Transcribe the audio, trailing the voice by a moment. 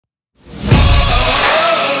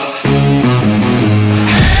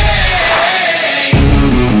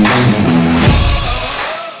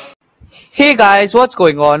Hey guys, what's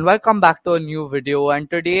going on? Welcome back to a new video, and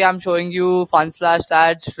today I'm showing you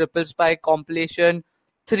fun/sad ripples by compilation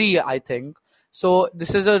 3, I think. So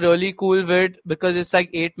this is a really cool vid because it's like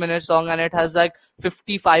 8 minutes long and it has like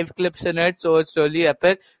 55 clips in it, so it's really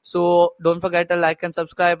epic. So don't forget to like and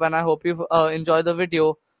subscribe, and I hope you enjoy the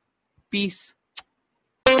video. Peace.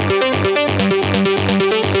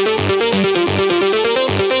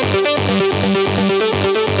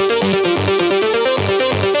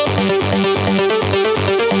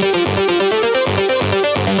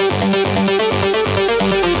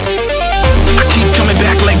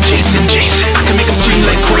 I can make them scream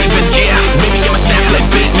like Craven. Maybe I'ma snap like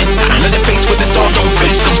Batman. Let it face with us all, don't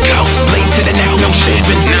face them. Blade to the neck, no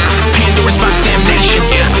shaving. Pandora's box, damnation.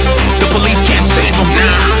 The police can't save them.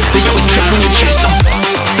 They always trip when you chase them.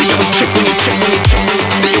 They always trip when you trip when you trip.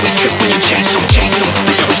 They always trip when you chase them.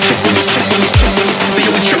 They always trip when you trip when you trip. They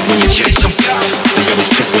always trip when you chase them. They always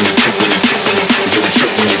trip when you trip when you trip. They always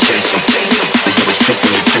trip when you chase them. They always trip when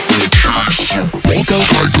you trip when you chase them. Go, go.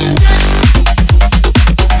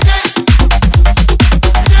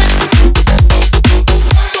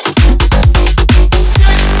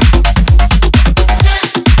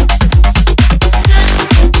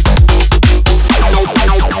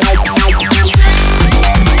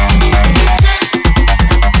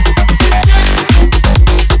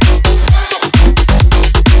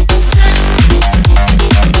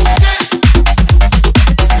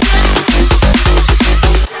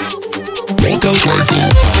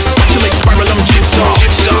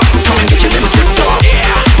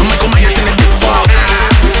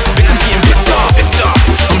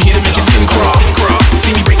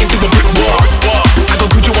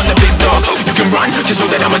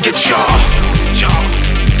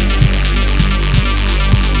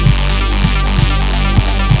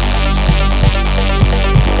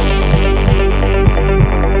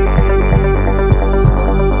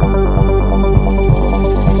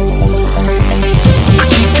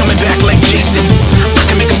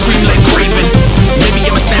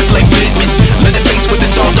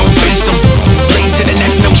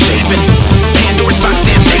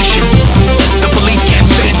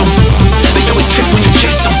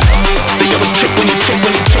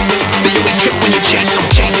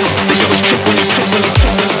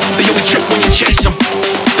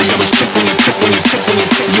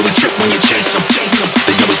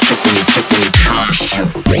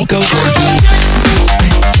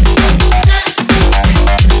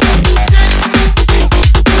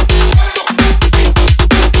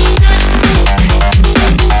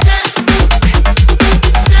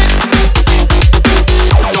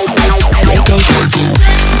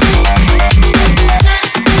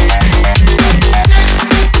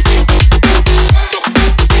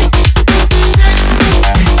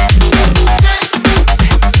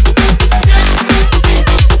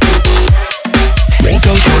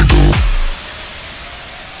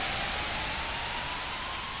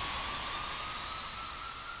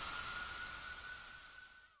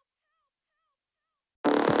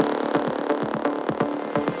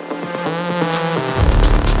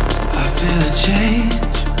 Change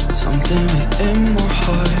something within my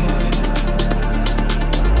heart.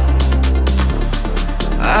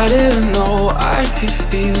 I didn't know I could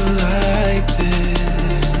feel like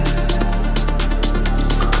this.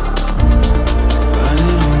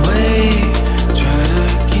 Running away, try to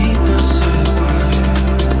keep myself quiet.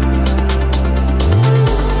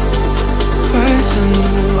 Twice I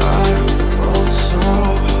knew I fall so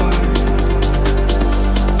hard.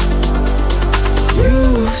 You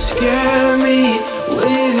scare me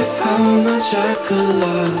with how much I could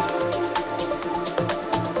love.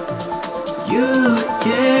 You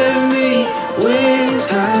give me wings,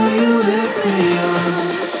 how you lift me up.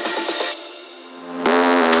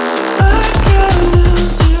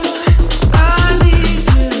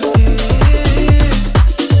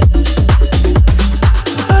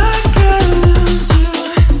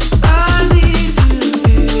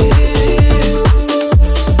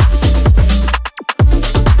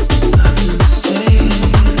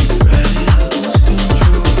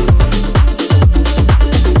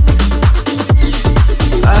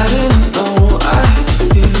 I didn't know I could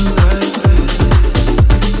feel like this.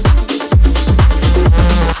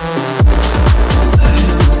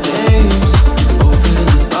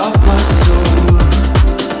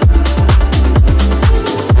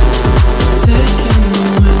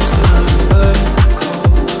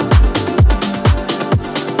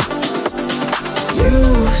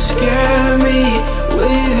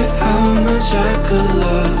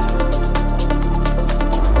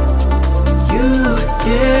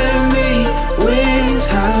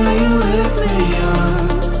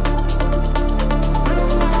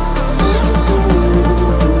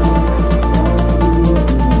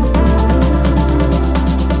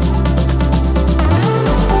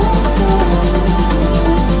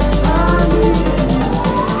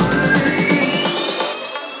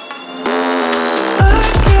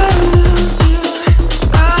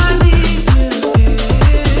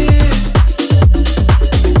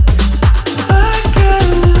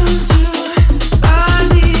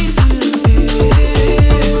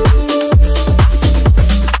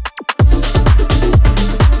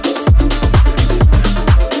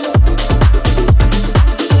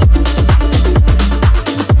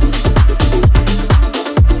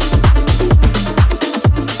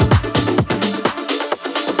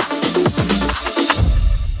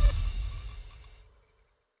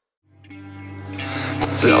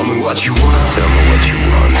 Tell me what you want. Tell me what you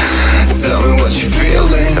want. Tell me what you're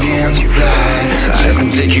feeling inside. Just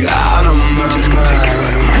gonna take you out of my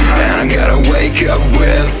mind. And I gotta wake up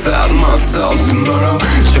without myself tomorrow.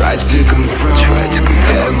 Try to confront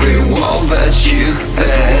every wall that you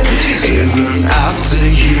said. Even after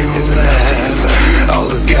you left, all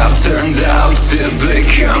this gap turned out to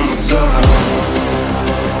become sorrow.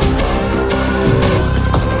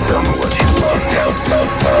 Tell me what you want.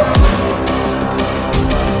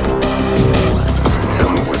 Tell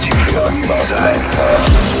me what you feel inside.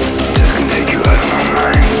 Just gonna take you out of my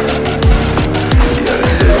mind. You gotta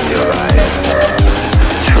sit in your eyes.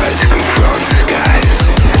 Try to confront the skies.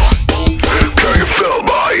 Can you feel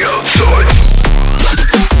my outside?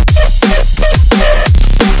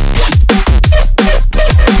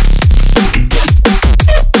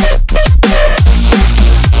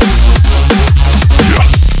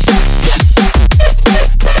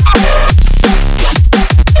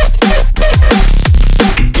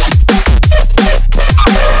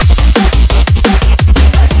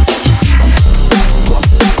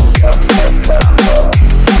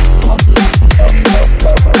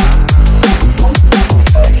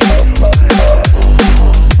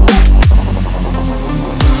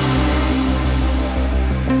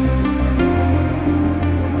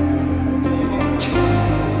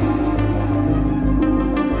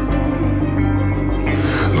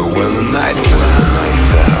 When the night fell,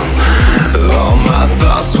 all my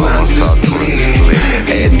thoughts went to sleep.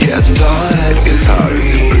 It gets harder to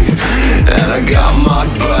breathe, and I got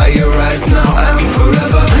marked by your eyes now and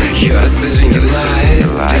forever. Your decision, your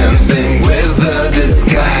lies, dancing with the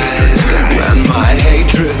disguise. When my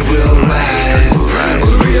hatred will rise,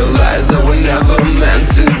 we'll realize that we're never meant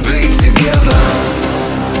to be together.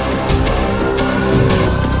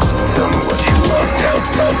 Tell me what you want.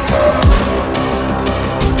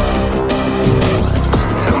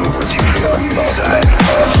 Inside.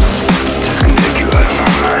 Just gonna take you out of my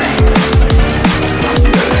mind. You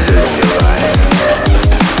gotta sit in your eyes.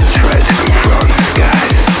 Try to confront the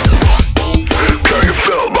skies. Can you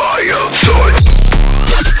feel my outside?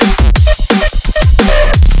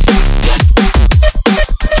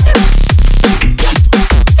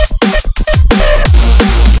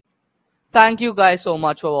 Thank you guys so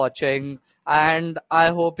much for watching, and I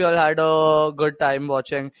hope you all had a good time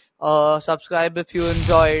watching. Subscribe if you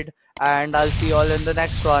enjoyed, and I'll see you all in the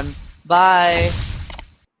next one. Bye.